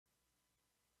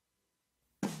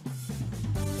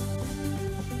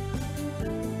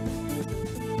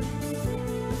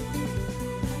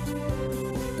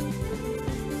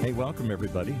Hey, welcome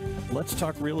everybody. Let's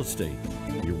talk real estate.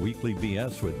 Your weekly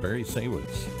BS with Barry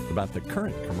Saywitz about the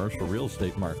current commercial real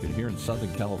estate market here in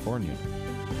Southern California.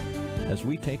 As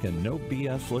we take a no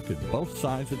BS look at both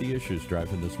sides of the issues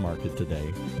driving this market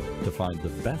today to find the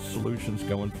best solutions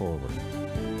going forward.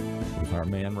 With our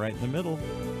man right in the middle,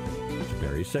 it's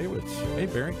Barry Saywitz. Hey,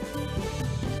 Barry.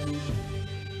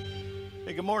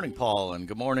 Hey, good morning, Paul, and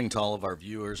good morning to all of our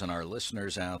viewers and our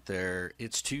listeners out there.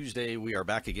 It's Tuesday. We are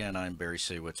back again. I'm Barry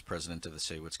Saywitz, president of the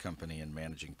Saywitz Company and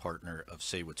managing partner of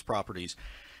Saywitz Properties.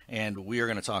 And we are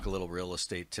going to talk a little real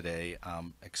estate today.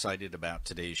 I'm excited about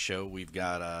today's show. We've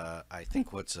got, I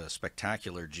think, what's a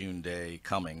spectacular June day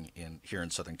coming here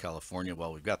in Southern California.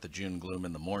 Well, we've got the June gloom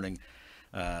in the morning.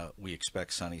 We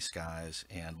expect sunny skies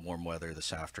and warm weather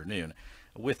this afternoon.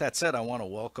 With that said, I want to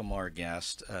welcome our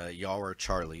guest, Yawar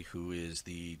Charlie, who is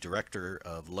the Director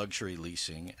of Luxury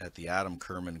Leasing at the Adam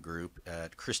Kerman Group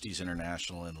at CHISTIE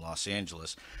International in Los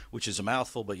Angeles, which is a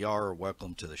mouthful, but Yawar,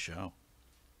 welcome to the show.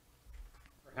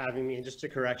 For having me, and just a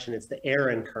correction, it's the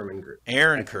Aaron Kerman Group.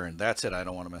 Aaron Kerman, that's it. I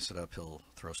don't want to mess it up. He'll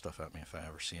throw stuff at me if I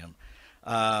ever see him.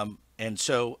 And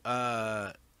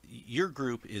so your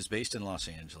group is based in Los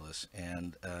Angeles,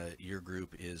 and your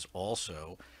group is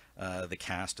also the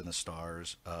cast and the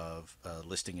stars of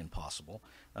Listing Impossible,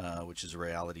 which is a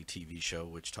reality TV show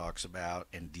which talks about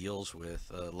and deals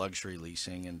with luxury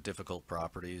leasing and difficult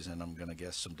properties, and I'm going to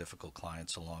guess some difficult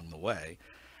clients along the way,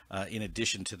 in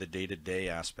addition to the day-to-day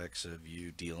aspects of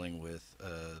you dealing with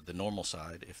the normal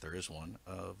side, if there is one,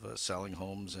 of selling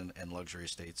homes and luxury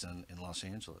estates in Los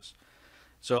Angeles.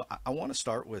 So I want to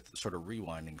start with sort of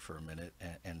rewinding for a minute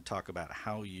and talk about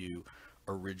how you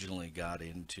originally got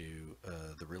into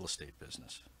the real estate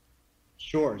business.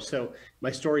 Sure. So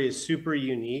my story is super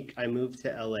unique. I moved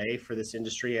to LA for this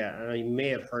industry. You may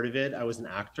have heard of it. I was an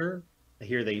actor. I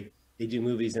hear they do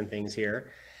movies and things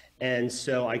here. And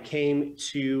so I came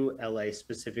to LA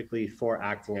specifically for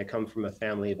acting. I come from a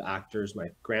family of actors. My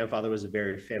grandfather was a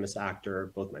very famous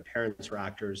actor. Both my parents were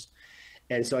actors.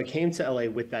 And so I came to LA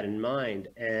with that in mind.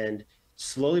 And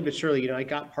slowly but surely, I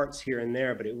got parts here and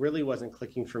there, but it really wasn't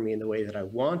clicking for me in the way that I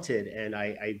wanted. And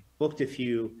I booked a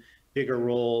few bigger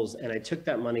roles, and I took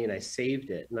that money and I saved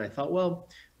it. And I thought, well,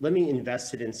 let me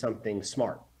invest it in something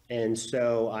smart. And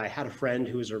so I had a friend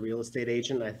who was a real estate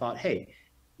agent. And I thought, hey,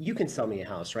 you can sell me a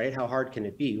house, right? How hard can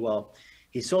it be? Well,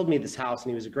 he sold me this house, and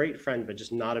he was a great friend, but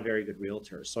just not a very good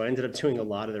realtor. So I ended up doing a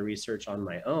lot of the research on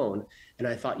my own. And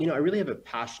I thought, I really have a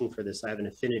passion for this. I have an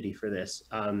affinity for this.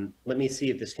 Let me see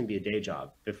if this can be a day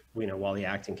job, while the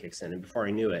acting kicks in. And before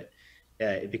I knew it,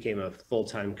 it became a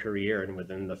full-time career. And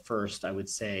within the first, I would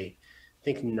say, I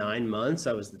think 9 months,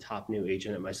 I was the top new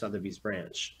agent at my Sotheby's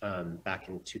branch back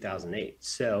in 2008.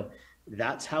 So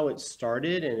that's how it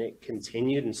started, and it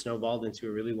continued and snowballed into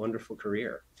a really wonderful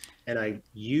career. And I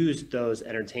used those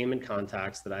entertainment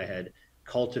contacts that I had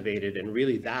cultivated, and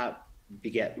really that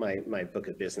beget my book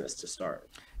of business to start.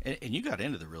 And you got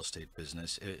into the real estate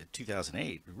business in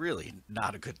 2008. Really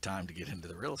not a good time to get into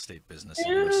the real estate business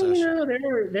in a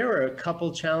recession. There were a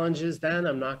couple challenges then,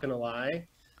 I'm not going to lie.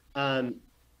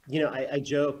 I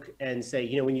joke and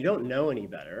say, when you don't know any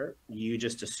better, you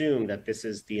just assume that this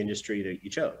is the industry that you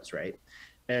chose, right?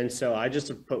 And so I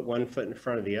just put one foot in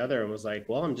front of the other and was like,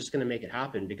 well, I'm just going to make it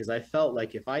happen, because I felt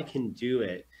like if I can do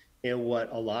it in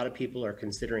what a lot of people are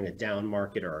considering a down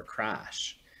market or a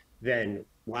crash, then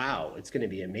wow, it's going to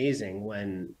be amazing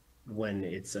when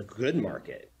it's a good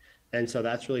market. And so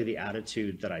that's really the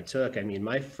attitude that I took. I mean,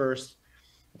 I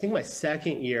think my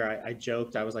second year, I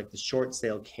joked, I was like the short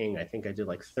sale king. I think I did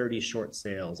like 30 short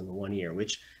sales in 1 year,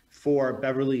 which for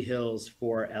Beverly Hills,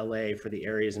 for LA, for the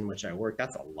areas in which I work,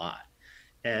 that's a lot.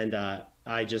 And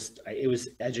it was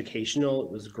educational.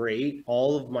 It was great.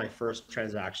 All of my first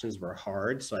transactions were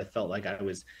hard. So I felt like I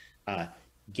was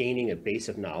gaining a base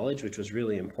of knowledge, which was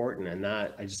really important. And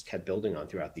that I just kept building on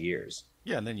throughout the years.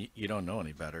 Yeah, and then you don't know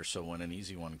any better. So when an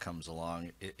easy one comes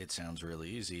along, it sounds really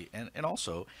easy. And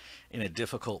also, in a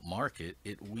difficult market,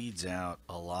 it weeds out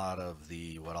a lot of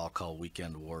the what I'll call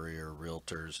weekend warrior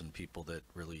realtors and people that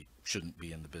really shouldn't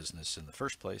be in the business in the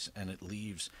first place. And it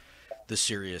leaves the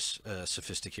serious,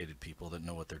 sophisticated people that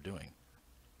know what they're doing.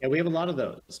 Yeah, we have a lot of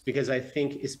those, because I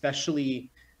think especially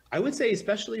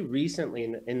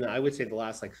recently, in I would say the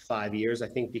last like 5 years, I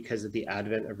think because of the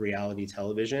advent of reality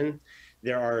television,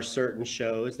 there are certain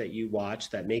shows that you watch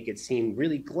that make it seem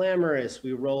really glamorous.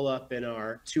 We roll up in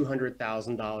our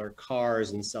 $200,000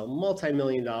 cars and sell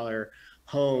multi-million-dollar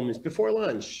homes before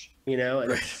lunch, and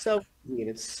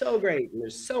it's so great, and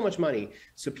there's so much money.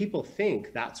 So people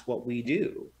think that's what we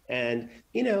do. And,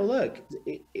 look,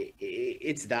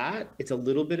 it's a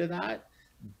little bit of that,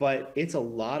 but it's a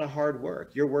lot of hard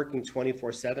work. You're working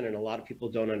 24/7, and a lot of people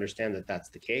don't understand that that's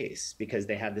the case because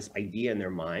they have this idea in their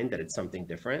mind that it's something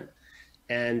different.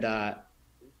 And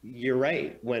you're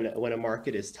right. When a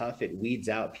market is tough, it weeds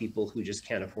out people who just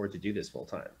can't afford to do this full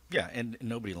time. Yeah, and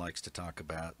nobody likes to talk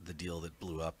about the deal that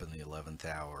blew up in the 11th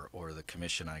hour, or the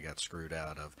commission I got screwed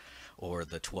out of, or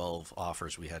the 12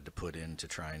 offers we had to put in to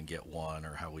try and get one,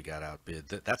 or how we got outbid.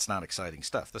 That's not exciting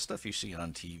stuff. The stuff you see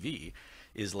on TV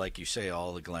is, like you say,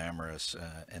 all the glamorous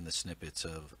and the snippets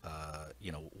of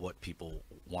what people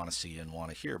want to see and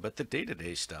want to hear. But the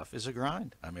day-to-day stuff is a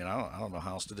grind. I mean, I don't know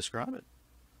how else to describe it.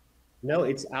 No,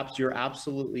 you're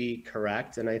absolutely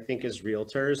correct. And I think as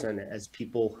realtors and as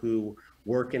people who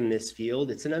work in this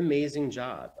field, it's an amazing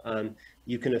job.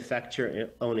 You can affect your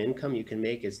own income. You can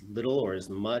make as little or as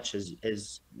much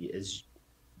as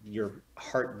your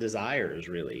heart desires,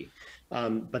 really.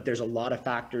 But there's a lot of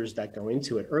factors that go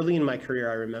into it. Early in my career,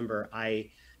 I remember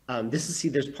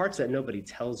there's parts that nobody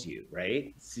tells you,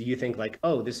 right? So you think like,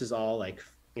 oh, this is all like,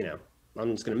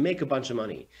 I'm just going to make a bunch of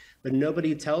money. But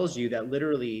nobody tells you that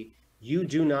literally you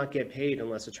do not get paid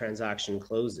unless a transaction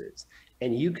closes.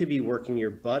 And you could be working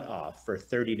your butt off for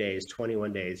 30 days,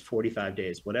 21 days, 45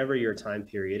 days, whatever your time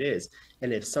period is.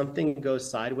 And if something goes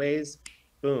sideways,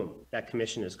 boom, that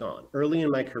commission is gone. Early in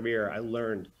my career, I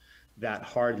learned that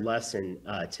hard lesson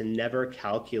to never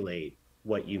calculate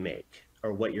what you make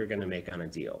or what you're going to make on a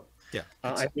deal. Yeah,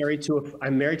 I'm married to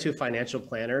a financial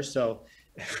planner, so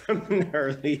from an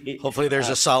early. Hopefully, there's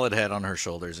a solid head on her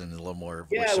shoulders and a little more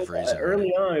voice of reason. Early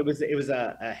on, it was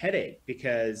a headache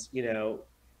because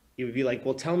it would be like,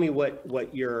 well, tell me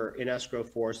what you're in escrow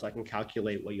for, so I can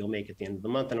calculate what you'll make at the end of the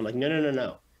month. And I'm like,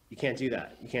 no, you can't do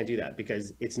that. You can't do that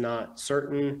because it's not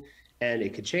certain and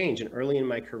it could change. And early in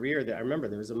my career, I remember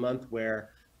there was a month where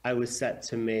I was set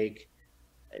to make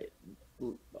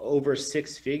over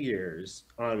six figures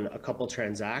on a couple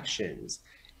transactions.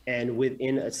 And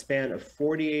within a span of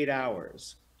 48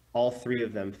 hours, all three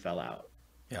of them fell out.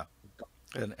 Yeah.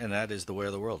 And that is the way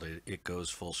of the world. It goes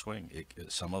full swing.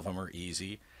 Some of them are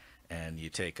easy and you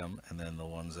take them. And then the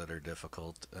ones that are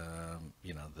difficult,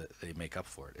 they make up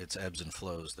for it. It's ebbs and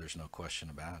flows. There's no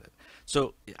question about it.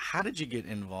 So how did you get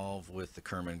involved with the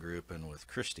Kerman Group and with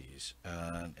Christie's?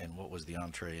 And what was the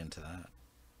entree into that?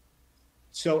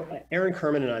 So Aaron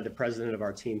Kerman and I, the president of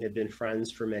our team, had been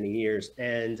friends for many years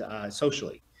and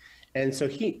socially. And so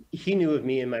he knew of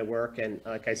me and my work. And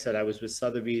like I said, I was with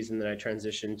Sotheby's, and then I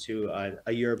transitioned to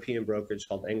a European brokerage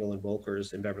called Engel and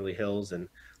Volkers in Beverly Hills, and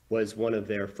was one of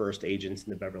their first agents in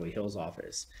the Beverly Hills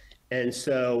office. And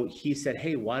so he said,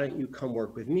 hey, why don't you come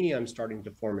work with me? I'm starting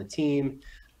to form a team.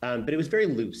 But it was very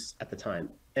loose at the time.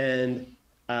 And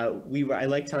I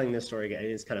like telling this story again.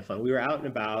 It's kind of fun. We were out and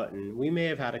about, and we may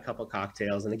have had a couple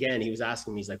cocktails. And again, he was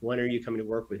asking me, he's like, when are you coming to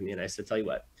work with me? And I said, tell you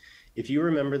what, if you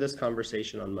remember this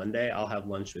conversation on Monday, I'll have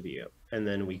lunch with you and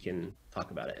then we can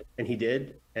talk about it. And he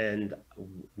did, and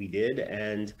we did.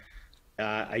 And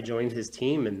I joined his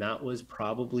team, and that was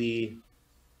probably,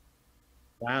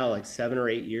 like 7 or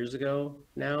 8 years ago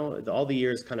now. All the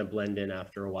years kind of blend in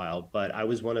after a while, but I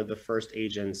was one of the first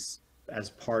agents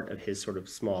as part of his sort of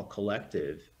small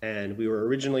collective. And we were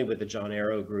originally with the John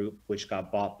Arrow Group, which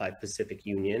got bought by Pacific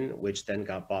Union, which then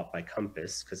got bought by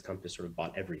Compass, because Compass sort of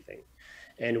bought everything.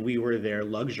 And we were their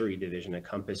luxury division at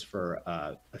Compass for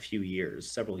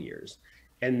several years.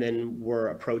 And then were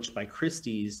approached by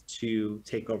Christie's to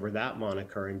take over that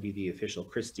moniker and be the official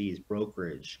Christie's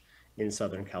brokerage in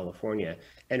Southern California.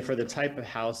 And for the type of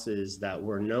houses that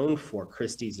we're known for,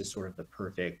 Christie's is sort of the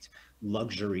perfect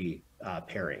luxury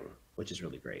pairing, which is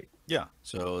really great. Yeah.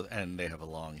 So, and they have a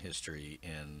long history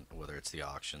in whether it's the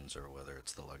auctions or whether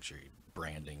it's the luxury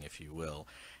branding, if you will.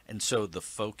 And so the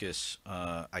focus,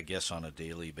 I guess, on a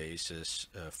daily basis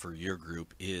for your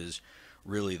group is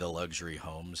really the luxury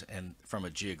homes. And from a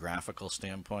geographical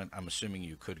standpoint, I'm assuming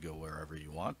you could go wherever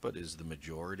you want, but is the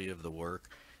majority of the work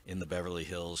in the Beverly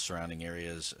Hills, surrounding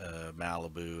areas,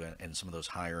 Malibu, and some of those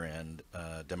higher end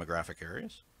demographic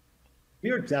areas? We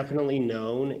are definitely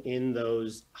known in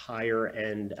those higher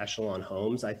end echelon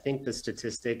homes. I think the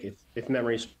statistic, if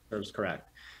memory serves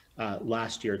correct,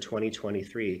 last year,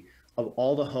 2023, of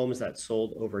all the homes that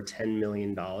sold over $10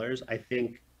 million, I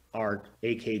think our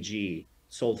AKG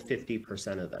sold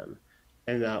 50% of them.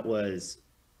 And that was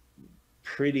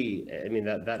pretty, I mean,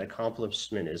 that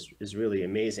accomplishment is really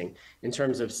amazing. In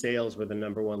terms of sales, we're the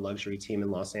 #1 luxury team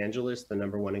in Los Angeles, the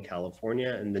 #1 in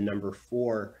California, and the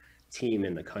 #4 team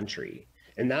in the country.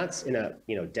 And that's in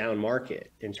a down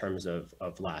market in terms of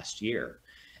last year.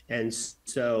 And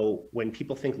so when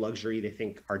people think luxury, they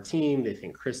think our team, they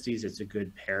think Christie's, it's a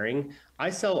good pairing. I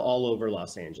sell all over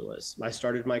Los Angeles. I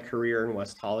started my career in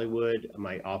West Hollywood.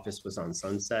 My office was on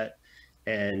Sunset.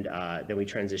 And then we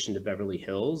transitioned to Beverly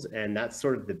Hills. And that's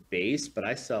sort of the base, but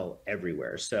I sell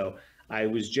everywhere. So I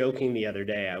was joking the other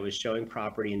day, I was showing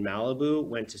property in Malibu,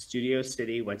 went to Studio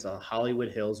City, went to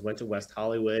Hollywood Hills, went to West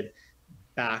Hollywood,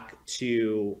 back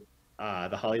to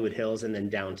the Hollywood Hills, and then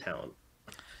downtown.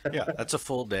 Yeah, that's a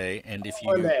full day, and if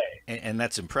One you day. and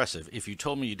that's impressive. If you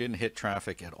told me you didn't hit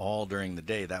traffic at all during the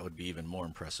day, that would be even more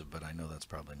impressive, but I know that's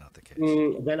probably not the case.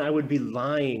 Then I would be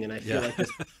lying, and I feel Yeah. like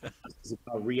this is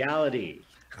about reality.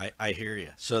 I hear you.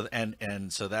 So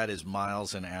and so that is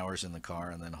miles and hours in the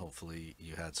car, and then hopefully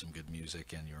you had some good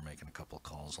music and you were making a couple of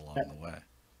calls along the way.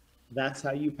 That's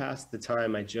how you pass the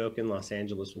time. I joke in Los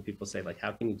Angeles when people say, like,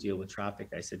 how can you deal with traffic?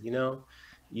 I said,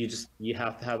 you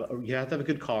have to have a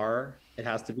good car. It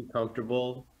has to be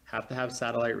comfortable, have to have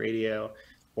satellite radio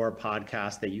or a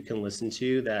podcast that you can listen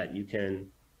to, that you can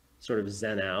sort of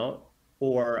zen out,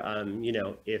 or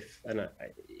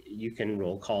you can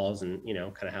roll calls and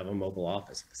kind of have a mobile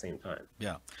office at the same time.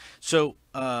 Yeah. So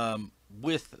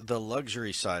with the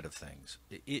luxury side of things,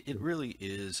 it really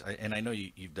is, and I know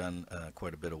you've done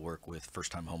quite a bit of work with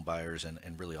first-time home buyers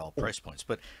and really all price points,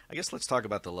 but I guess let's talk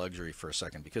about the luxury for a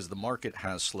second, because the market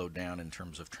has slowed down in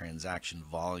terms of transaction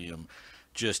volume,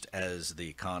 just as the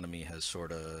economy has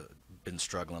sort of been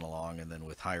struggling along, and then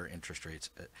with higher interest rates.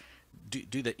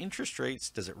 Do the interest rates,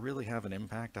 does it really have an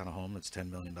impact on a home that's $10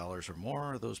 million or more?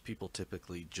 Or are those people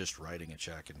typically just writing a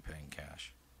check and paying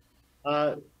cash?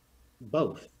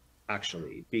 Both,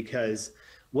 actually, because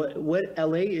what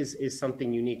LA is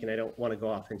something unique, and I don't want to go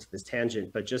off into this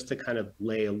tangent, but just to kind of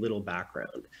lay a little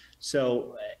background.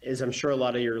 So, as I'm sure a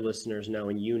lot of your listeners know,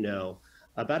 and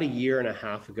about a year and a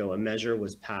half ago, a measure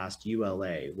was passed,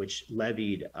 ULA, which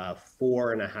levied a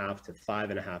 4.5% to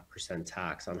 5.5%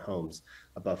 tax on homes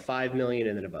above 5 million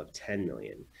and then above 10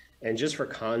 million. And just for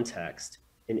context,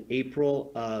 in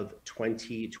April of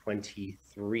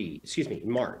 2023,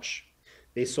 March,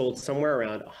 they sold somewhere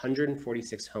around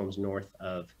 146 homes north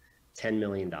of $10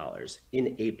 million.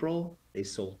 In April, they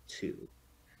sold 2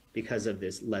 because of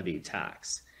this levy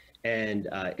tax. And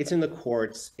it's in the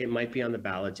courts. It might be on the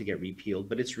ballot to get repealed,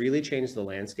 but it's really changed the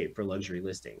landscape for luxury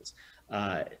listings.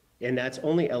 And that's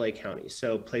only LA County.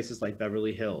 So places like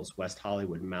Beverly Hills, West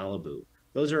Hollywood, Malibu,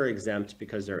 those are exempt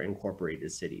because they're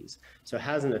incorporated cities. So it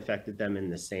hasn't affected them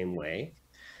in the same way.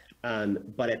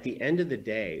 But at the end of the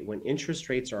day, when interest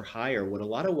rates are higher, what a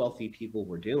lot of wealthy people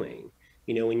were doing,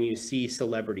 when you see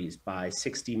celebrities buy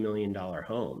 $60 million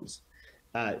homes,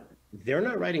 they're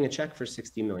not writing a check for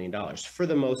 $60 million for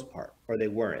the most part, or they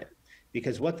weren't,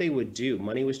 because what they would do,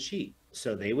 money was cheap.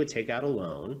 So they would take out a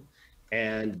loan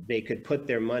and they could put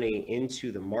their money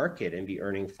into the market and be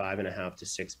earning 5.5% to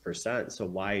 6%. So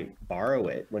why borrow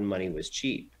it when money was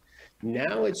cheap?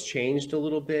 Now it's changed a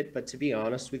little bit, but to be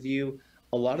honest with you,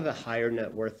 a lot of the higher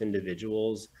net worth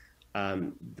individuals,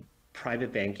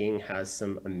 private banking has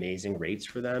some amazing rates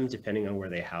for them depending on where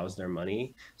they house their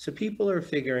money. So people are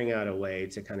figuring out a way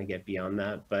to kind of get beyond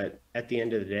that. But at the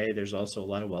end of the day, there's also a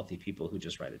lot of wealthy people who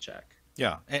just write a check.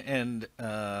 Yeah, and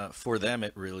for them,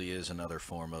 it really is another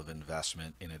form of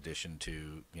investment in addition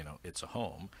to, it's a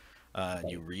home.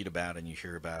 You read about and you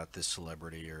hear about this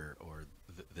celebrity or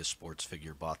this sports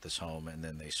figure bought this home and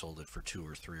then they sold it for 2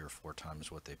 or 3 or 4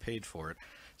 times what they paid for it.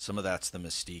 Some of that's the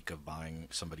mystique of buying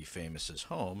somebody famous's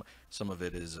home. Some of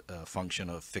it is a function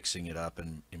of fixing it up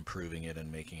and improving it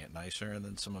and making it nicer. And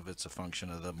then some of it's a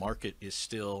function of the market is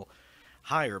still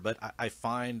higher. But I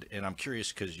find, and I'm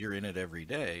curious because you're in it every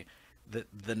day, that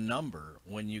the number,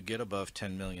 when you get above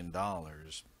 $10 million,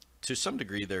 to some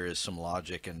degree, there is some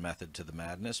logic and method to the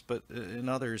madness, but in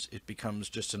others, it becomes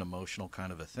just an emotional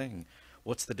kind of a thing.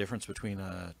 What's the difference between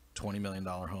a $20 million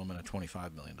home and a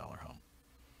 $25 million home?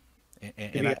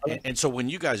 And so when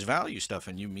you guys value stuff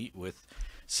and you meet with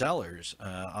sellers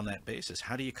on that basis,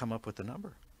 how do you come up with the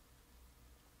number?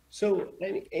 So,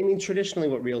 I mean, traditionally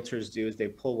what realtors do is they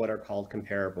pull what are called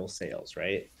comparable sales,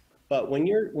 right? But when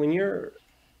you're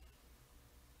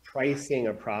pricing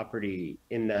a property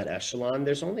in that echelon,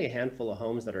 there's only a handful of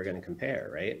homes that are going to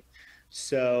compare, right?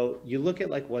 So you look at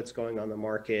like what's going on the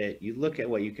market, you look at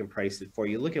what you can price it for,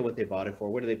 you look at what they bought it for,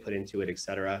 what do they put into it, et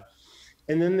cetera.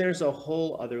 And then there's a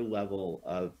whole other level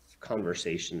of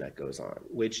conversation that goes on,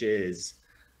 which is,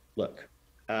 look,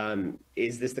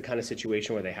 is this the kind of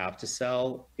situation where they have to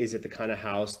sell? Is it the kind of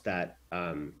house that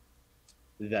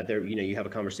they're, you have a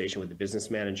conversation with the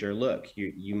business manager, look,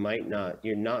 you're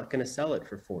not going to sell it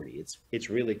for 40. It's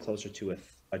really closer to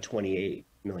a 28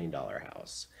 million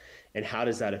house, and how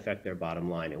does that affect their bottom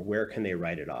line, and where can they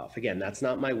write it off? Again, that's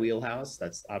not my wheelhouse.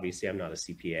 That's obviously, I'm not a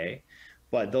CPA,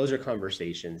 but those are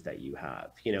conversations that you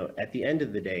have. You know, at the end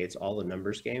of the day, it's all a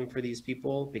numbers game for these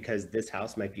people, because this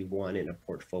house might be one in a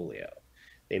portfolio.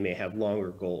 They may have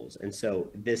longer goals. And so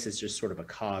this is just sort of a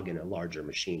cog in a larger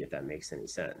machine, if that makes any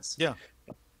sense. Yeah.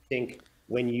 I think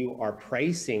when you are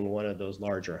pricing one of those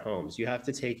larger homes, you have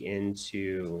to take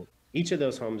into, each of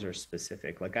those homes are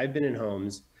specific. Like, I've been in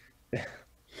homes,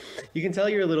 you can tell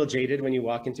you're a little jaded when you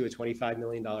walk into a $25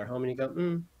 million home and you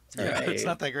go, it's all right. It's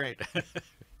not that great.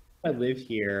 I live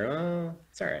here. Oh,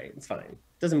 it's all right. It's fine.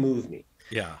 It doesn't move me.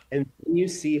 Yeah. And when you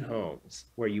see homes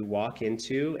where you walk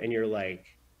into and you're like,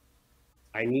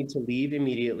 I need to leave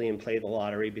immediately and play the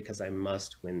lottery because I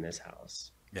must win this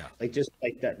house. Yeah. Like, just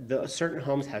like that, the certain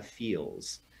homes have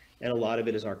feels, and a lot of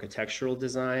it is architectural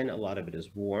design. A lot of it is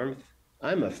warmth.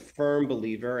 I'm a firm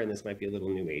believer, and this might be a little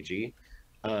new agey.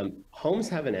 Homes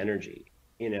have an energy.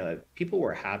 You know, if people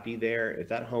were happy there, if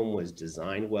that home was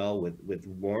designed well with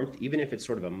warmth, even if it's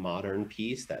sort of a modern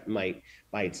piece that might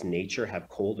by its nature have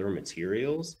colder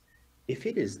materials, if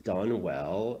it is done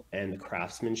well and the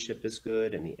craftsmanship is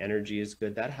good and the energy is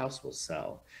good, that house will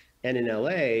sell. And in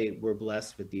LA, we're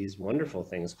blessed with these wonderful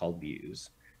things called views,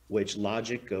 which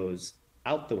logic goes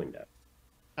out the window.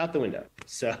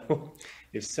 So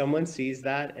if someone sees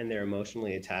that and they're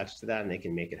emotionally attached to that and they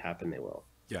can make it happen, they will.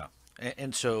 Yeah.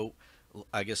 And so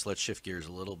I guess let's shift gears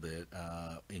a little bit.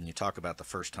 And you talk about the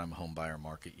first time home buyer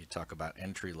market, you talk about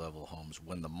entry level homes.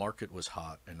 When the market was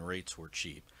hot and rates were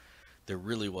cheap, there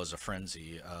really was a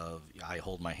frenzy of, I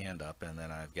hold my hand up and then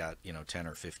I've got, 10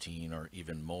 or 15 or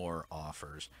even more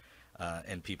offers.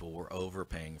 And people were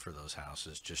overpaying for those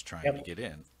houses just trying to get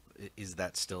in. Is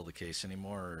that still the case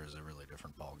anymore, or is it a really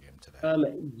different ballgame today?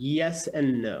 Yes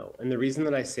and no. And the reason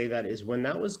that I say that is, when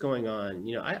that was going on,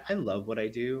 I love what I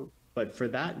do, but for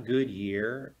that good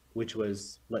year, which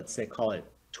was, let's say, call it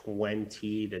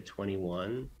 20 to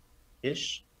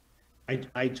 21-ish,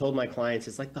 I told my clients,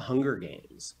 it's like the Hunger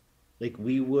Games. Like,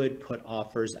 we would put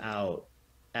offers out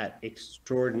at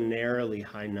extraordinarily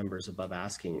high numbers above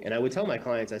asking. And I would tell my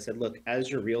clients, I said, look, as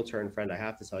your realtor and friend, I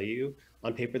have to tell you,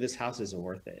 on paper, this house isn't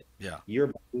worth it. Yeah. You're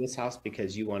buying this house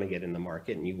because you want to get in the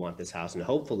market and you want this house. And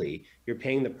hopefully you're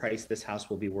paying the price this house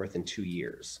will be worth in 2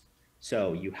 years.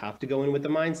 So you have to go in with the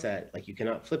mindset, like, you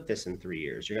cannot flip this in 3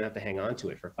 years. You're going to have to hang on to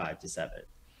it for 5 to 7.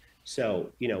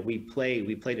 So, we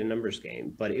played a numbers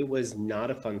game, but it was not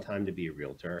a fun time to be a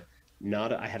realtor.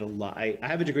 I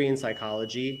have a degree in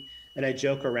psychology, and I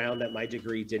joke around that my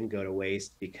degree didn't go to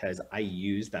waste because I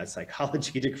used that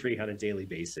psychology degree on a daily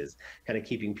basis, kind of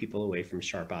keeping people away from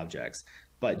sharp objects.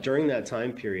 But during that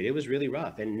time period, it was really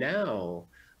rough. And now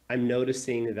I'm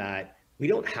noticing that we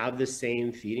don't have the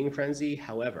same feeding frenzy.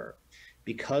 However,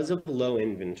 because of low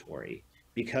inventory,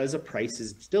 because of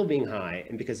prices still being high,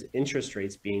 and because interest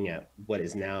rates being at what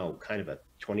is now kind of a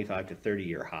 25 to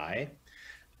 30-year high,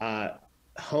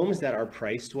 homes that are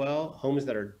priced well, homes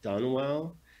that are done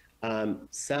well,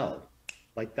 sell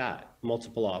like that,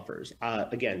 multiple offers.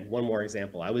 Again, one more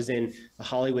example. I was in the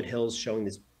Hollywood Hills showing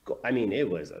this, it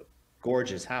was a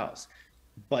gorgeous house,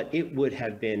 but it would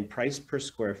have been priced per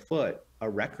square foot a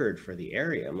record for the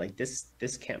area. I'm like,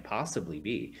 this can't possibly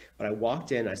be. But I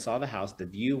walked in, I saw the house, the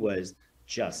view was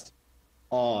just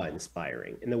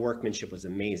awe-inspiring, and the workmanship was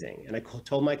amazing. And I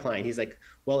told my client, he's like,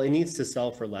 well, it needs to sell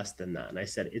for less than that. And I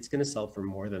said, it's going to sell for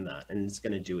more than that, and it's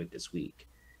going to do it this week.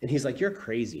 And he's like, you're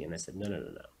crazy. And I said, no.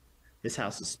 This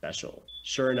house is special.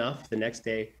 Sure enough, the next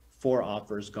day, 4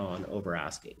 offers gone over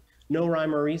asking. No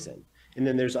rhyme or reason. And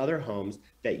then there's other homes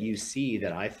that you see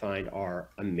that I find are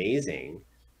amazing,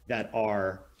 that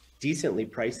are decently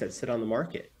priced, that sit on the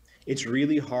market. It's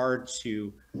really hard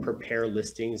to prepare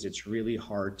listings. It's really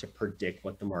hard to predict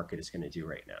what the market is going to do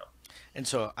right now. And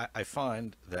so I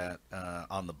find that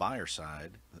on the buyer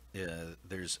side,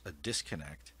 there's a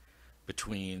disconnect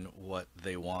between what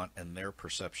they want and their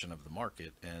perception of the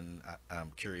market. And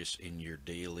I'm curious, in your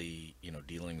daily,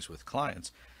 dealings with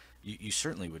clients, you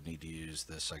certainly would need to use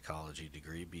the psychology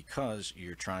degree, because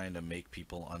you're trying to make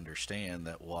people understand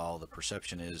that while the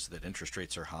perception is that interest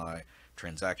rates are high,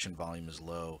 transaction volume is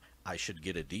low, I should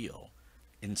get a deal.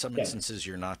 In some instances,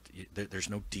 there's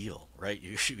no deal, right?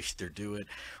 You either do it,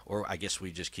 or I guess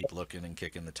we just keep looking and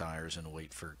kicking the tires and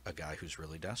wait for a guy who's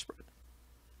really desperate.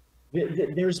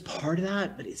 There's part of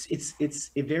that, but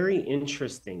it's very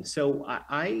interesting. So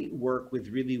I work with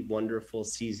really wonderful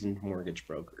seasoned mortgage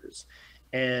brokers.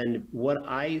 And what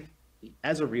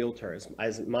as a realtor,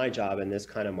 as my job in this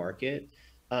kind of market,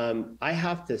 I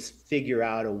have to figure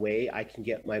out a way I can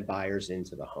get my buyers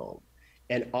into the home.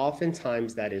 And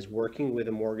oftentimes that is working with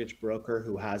a mortgage broker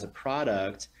who has a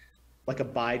product, like a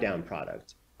buy down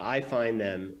product. I find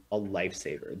them a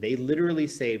lifesaver. They literally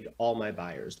saved all my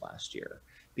buyers last year,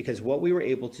 because what we were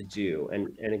able to do,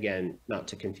 and again, not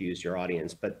to confuse your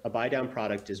audience, but a buy down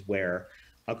product is where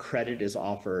a credit is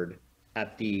offered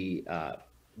at the,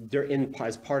 they're in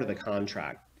as part of the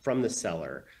contract from the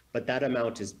seller, but that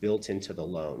amount is built into the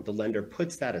loan. The lender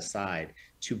puts that aside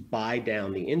to buy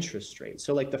down the interest rate.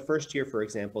 So like the first year, for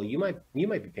example, you might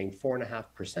be paying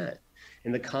 4.5%.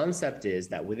 And the concept is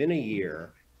that within a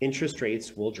year, interest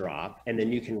rates will drop, and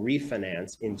then you can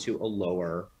refinance into a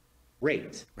lower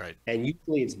rate. Right. And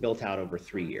usually it's built out over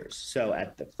 3 years. So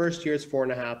at the first year it's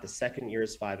 4.5, the second year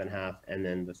is 5.5, and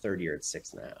then the third year it's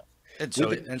 6.5.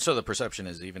 And so the perception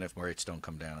is, even if rates don't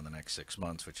come down in the next 6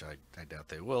 months, which I doubt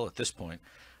they will at this point,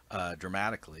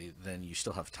 dramatically, then you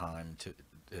still have time to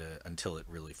until it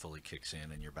really fully kicks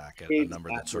in and you're back at a number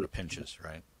that sort of pinches,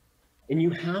 right? And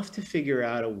you have to figure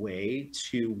out a way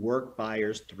to work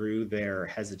buyers through their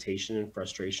hesitation and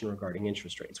frustration regarding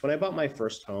interest rates. When I bought my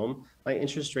first home, my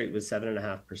interest rate was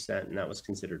 7.5%, and that was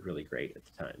considered really great at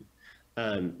the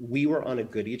time. We were on a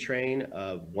goodie train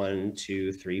of 1, 2,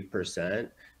 3%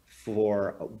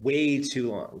 for way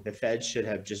too long. The Fed should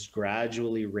have just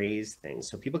gradually raised things.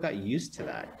 So people got used to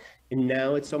that. And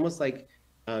now it's almost like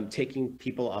taking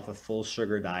people off a full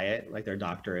sugar diet, like their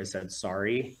doctor has said,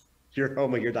 sorry, you're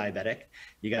home, you're diabetic,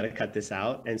 you got to cut this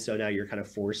out. And so now you're kind of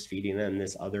force feeding them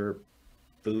this other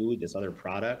food, this other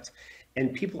product.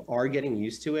 And people are getting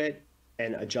used to it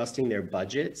and adjusting their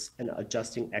budgets and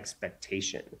adjusting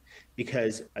expectation.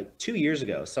 Because 2 years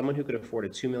ago, someone who could afford a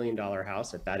 $2 million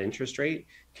house at that interest rate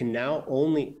can now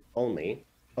only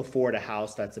afford a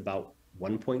house that's about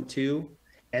 1.2,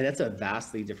 and that's a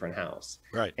vastly different house.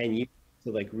 Right. And you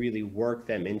to like really work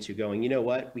them into going, you know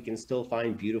what, we can still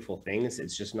find beautiful things.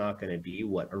 It's just not going to be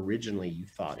what originally you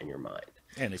thought in your mind.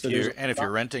 And if you're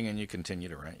renting and you continue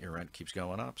to rent, your rent keeps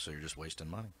going up, so you're just wasting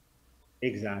money.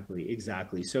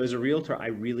 Exactly. So as a realtor, I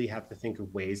really have to think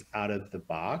of ways out of the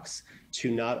box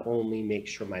to not only make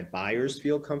sure my buyers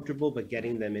feel comfortable, but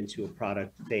getting them into a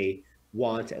product they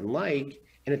want and like,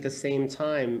 and at the same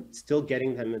time, still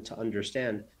getting them to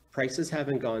understand prices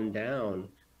haven't gone down,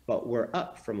 but we're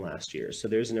up from last year. So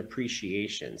there's an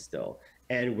appreciation still.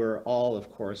 And we're all,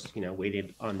 of course,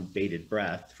 waiting on bated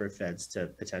breath for Feds to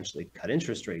potentially cut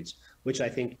interest rates, which I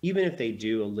think even if they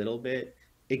do a little bit,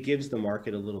 it gives the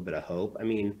market a little bit of hope. I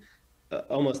mean,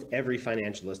 almost every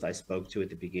financialist I spoke to at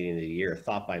the beginning of the year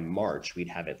thought by March we'd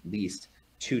have at least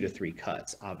 2 to 3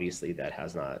 cuts. Obviously, that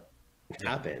has not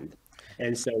happened.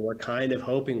 And so we're kind of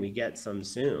hoping we get some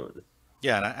soon.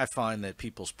 Yeah, and I find that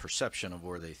people's perception of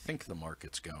where they think the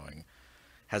market's going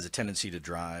has a tendency to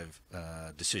drive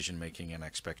decision-making and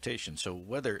expectation. So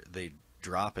whether they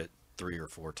drop it 3 or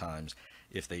 4 times,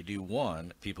 if they do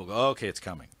one, people go, oh, okay, it's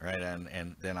coming, right?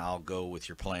 And then I'll go with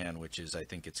your plan, which is I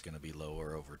think it's going to be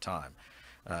lower over time.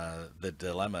 The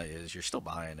dilemma is you're still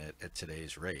buying it at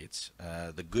today's rates.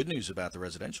 The good news about the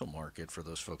residential market for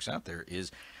those folks out there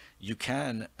is you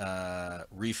can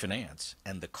refinance,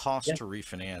 and the cost to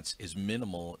refinance is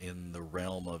minimal in the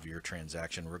realm of your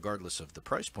transaction, regardless of the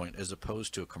price point, as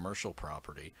opposed to a commercial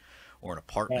property or an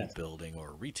apartment building or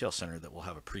a retail center that will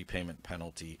have a prepayment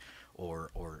penalty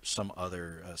or some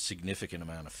other significant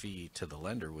amount of fee to the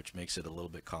lender, which makes it a little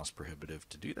bit cost prohibitive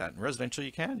to do that. In residential,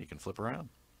 you can flip around.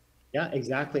 Yeah,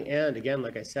 exactly. And again,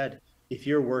 like I said, if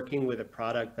you're working with a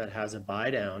product that has a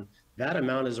buy down, that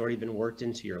amount has already been worked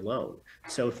into your loan.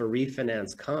 So if a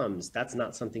refinance comes, that's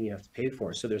not something you have to pay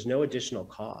for. So there's no additional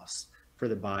costs for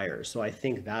the buyer. So I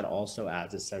think that also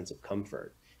adds a sense of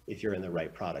comfort if you're in the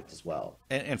right product as well.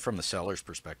 And from the seller's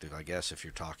perspective, I guess if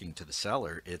you're talking to the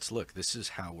seller, it's, look, this is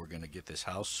how we're going to get this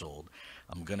house sold.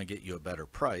 I'm going to get you a better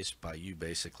price by you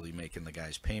basically making the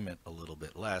guy's payment a little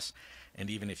bit less. And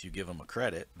even if you give them a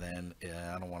credit, then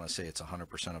I don't want to say it's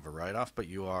 100% of a write-off, but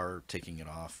you are taking it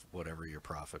off whatever your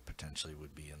profit potentially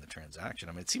would be in the transaction.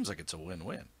 I mean, it seems like it's a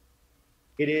win-win.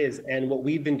 It is. And what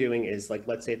we've been doing is, like,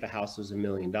 let's say if the house was $1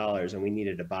 million and we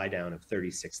needed a buy down of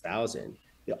 $36,000,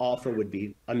 the offer would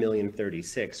be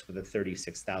 $1,036,000 with a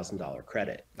 $36,000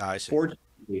 credit. I see.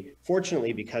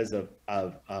 Fortunately, because of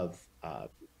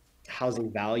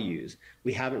housing values,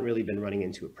 we haven't really been running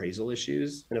into appraisal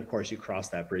issues. And of course, you cross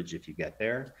that bridge if you get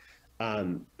there.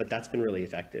 But that's been really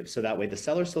effective. So that way the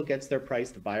seller still gets their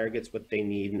price, the buyer gets what they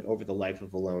need, and over the life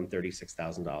of a loan,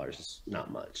 $36,000 is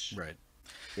not much. Right.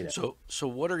 So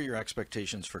what are your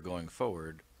expectations for going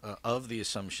forward, of the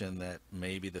assumption that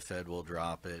maybe the Fed will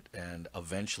drop it and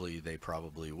eventually they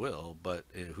probably will, but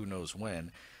who knows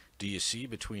when? do you see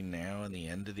between now and the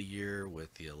end of the year,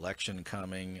 with the election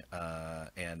coming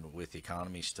and with the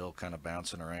economy still kind of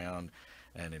bouncing around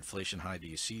and inflation high, do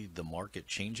you see the market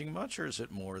changing much, or is it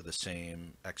more the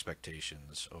same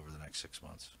expectations over the next 6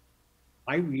 months?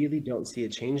 I really don't see it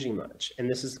changing much. And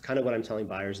this is kind of what I'm telling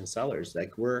buyers and sellers.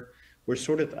 Like we're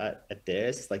sort of at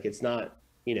this, like it's not,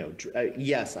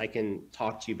 yes, I can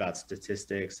talk to you about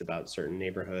statistics about certain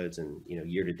neighborhoods and,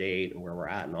 year to date and where we're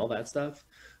at and all that stuff.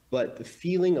 But the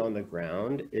feeling on the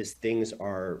ground is things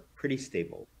are pretty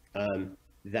stable,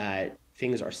 that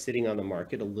things are sitting on the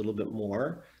market a little bit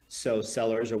more. So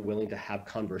sellers are willing to have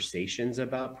conversations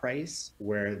about price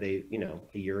where they,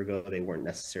 a year ago, they weren't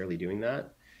necessarily doing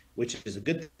that, which is a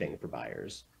good thing for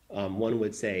buyers. One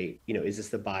would say, is this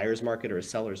the buyer's market or a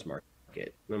seller's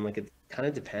market? And I'm like, it kind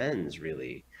of depends,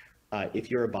 really.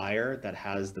 If you're a buyer that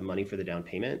has the money for the down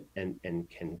payment and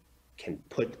can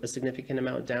put a significant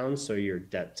amount down, so your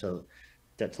debt to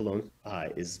loan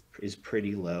is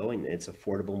pretty low and it's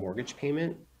affordable mortgage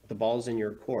payment, the ball's in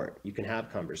your court. You can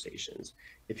have conversations.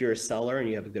 If you're a seller and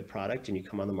you have a good product and you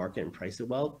come on the market and price it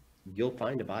well, you'll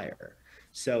find a buyer.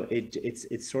 So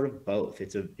it's sort of both.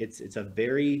 It's a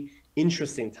very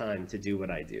interesting time to do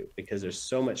what I do because there's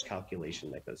so much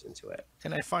calculation that goes into it.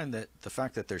 And I find that the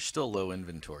fact that there's still low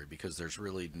inventory because there's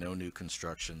really no new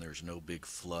construction, there's no big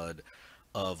flood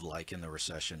of, like in the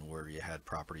recession where you had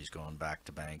properties going back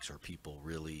to banks or people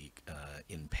really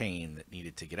in pain that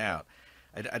needed to get out.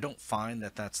 I don't find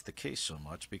that that's the case so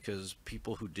much because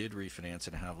people who did refinance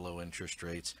and have low interest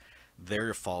rates,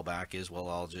 their fallback is, well,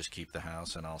 I'll just keep the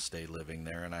house and I'll stay living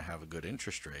there and I have a good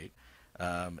interest rate.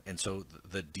 And so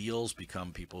the deals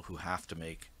become people who have to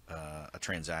make a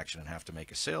transaction and have to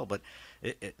make a sale. But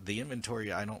the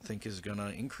inventory, I don't think, is going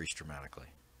to increase dramatically.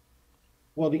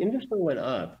 Well, the inventory went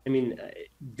up. I mean,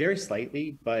 very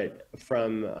slightly, but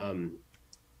from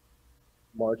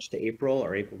March to April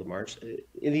or April to March,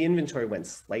 the inventory went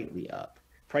slightly up.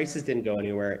 Prices didn't go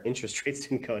anywhere. Interest rates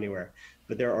didn't go anywhere,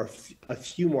 but there are a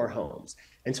few more homes.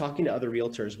 And talking to other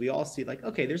realtors, we all see like,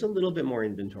 okay, there's a little bit more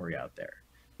inventory out there,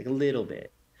 like a little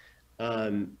bit,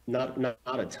 not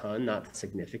a ton, not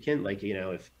significant. Like,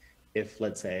 if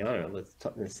let's say, I don't know,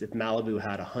 if Malibu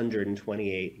had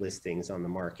 128 listings on the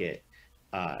market,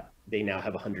 they now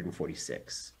have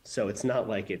 146. So it's not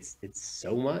like it's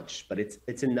so much, but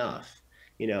it's enough.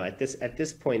 At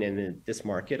this point in this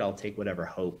market, I'll take whatever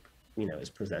hope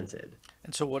is presented.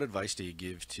 And so what advice do you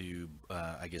give to,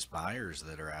 I guess, buyers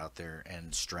that are out there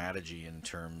and strategy in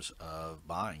terms of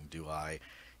buying? Do I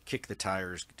kick the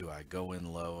tires? Do I go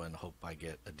in low and hope I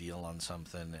get a deal on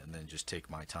something and then just take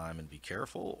my time and be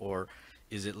careful? Or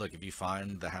is it, look, if you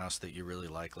find the house that you really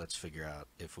like, let's figure out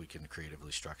if we can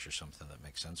creatively structure something that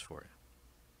makes sense for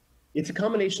you? It's a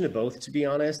combination of both, to be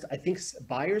honest. I think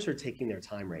buyers are taking their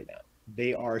time right now.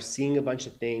 They are seeing a bunch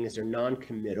of things. They're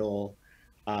non-committal.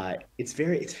 It's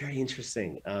very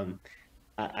interesting.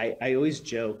 I always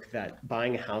joke that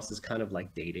buying a house is kind of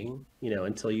like dating.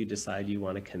 Until you decide you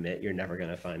want to commit, you're never going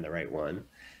to find the right one.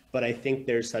 But I think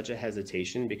there's such a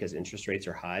hesitation because interest rates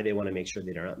are high. They want to make sure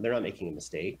they're not making a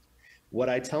mistake. What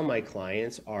I tell my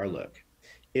clients are, look,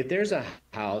 if there's a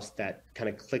house that kind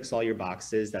of clicks all your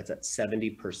boxes, that's at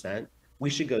 70%, we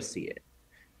should go see it,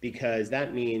 because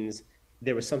that means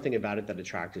there was something about it that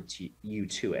attracted you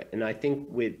to it. And I think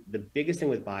with the biggest thing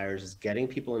with buyers is getting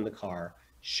people in the car,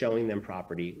 showing them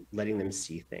property, letting them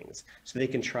see things so they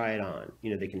can try it on,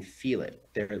 they can feel it.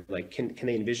 They're like, can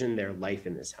they envision their life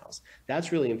in this house?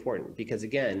 That's really important because,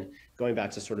 again, going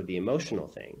back to sort of the emotional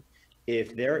thing,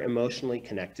 if they're emotionally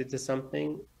connected to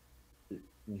something,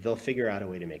 they'll figure out a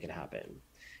way to make it happen.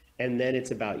 And then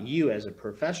it's about you as a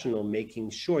professional making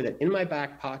sure that in my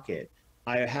back pocket,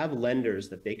 I have lenders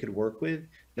that they could work with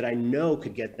that I know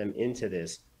could get them into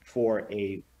this for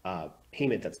a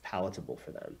payment that's palatable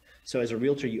for them. So as a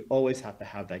realtor, you always have to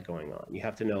have that going on. You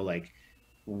have to know, like,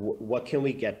 what can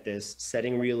we get this,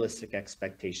 setting realistic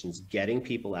expectations, getting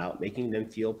people out, making them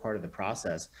feel part of the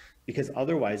process, because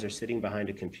otherwise they're sitting behind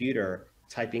a computer,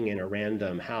 typing in a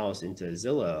random house into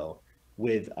Zillow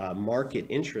with a market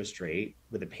interest rate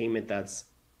with a payment that's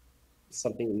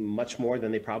something much more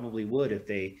than they probably would if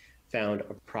they found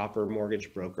a proper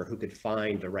mortgage broker who could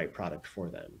find the right product for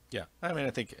them. Yeah, I mean, I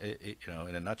think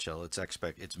in a nutshell,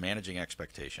 it's managing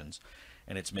expectations,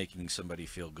 and it's making somebody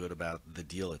feel good about the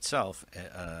deal itself.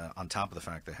 On top of the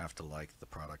fact they have to like the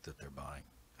product that they're buying.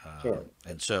 Sure.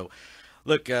 And so,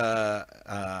 Look,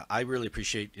 I really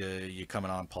appreciate you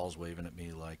coming on. Paul's waving at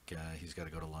me like he's got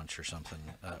to go to lunch or something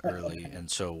early, and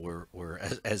so we're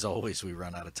as always, we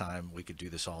run out of time. We could do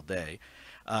this all day,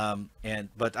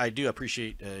 but I do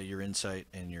appreciate your insight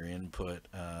and your input,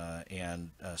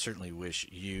 and certainly wish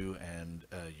you and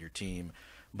your team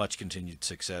much continued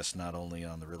success, not only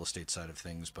on the real estate side of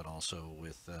things, but also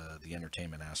with the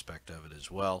entertainment aspect of it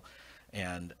as well.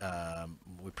 And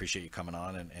we appreciate you coming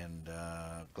on, and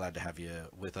glad to have you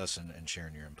with us and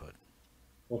sharing your input.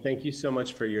 Well, thank you so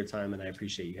much for your time, and I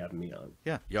appreciate you having me on.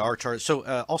 Yeah, Yawar Charlie. So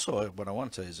also what I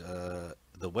want to say is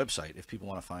the website, if people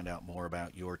want to find out more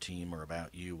about your team or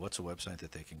about you, what's a website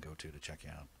that they can go to check you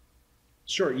out?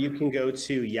 Sure. You can go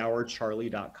to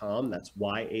yawarcharlie.com. That's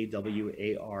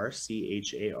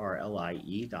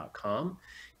YAWARCHARLIE.com.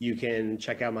 You can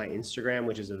check out my Instagram,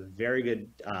 which is a very good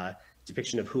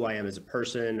depiction of who I am as a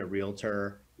person, a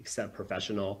realtor, except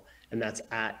professional, and that's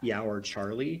at Yawar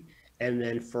Charlie. And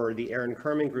then for the Aaron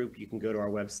Kerman Group, you can go to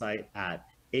our website at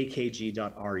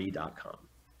akg.re.com.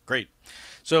 Great.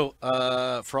 So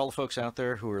for all the folks out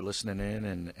there who are listening in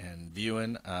and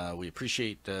viewing, we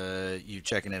appreciate you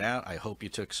checking it out. I hope you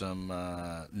took some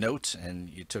notes and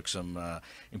you took some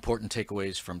important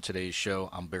takeaways from today's show.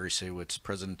 I'm Barry Saywitz,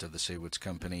 president of the Saywitz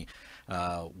Company.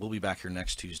 We'll be back here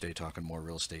next Tuesday talking more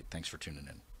real estate. Thanks for tuning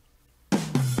in.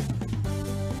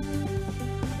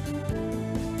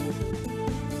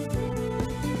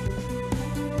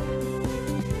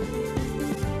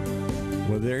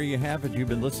 Well, there you have it. You've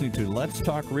been listening to Let's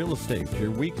Talk Real Estate,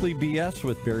 your weekly BS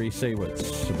with Barry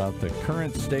Saywitz about the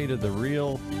current state of the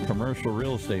real commercial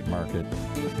real estate market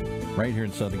right here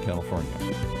in Southern California.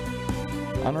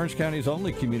 On Orange County's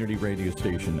only community radio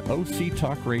station,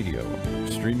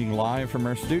 OCTalkRadio, streaming live from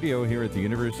our studio here at the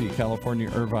University of California,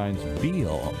 Irvine's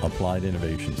Beale Applied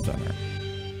Innovation Center.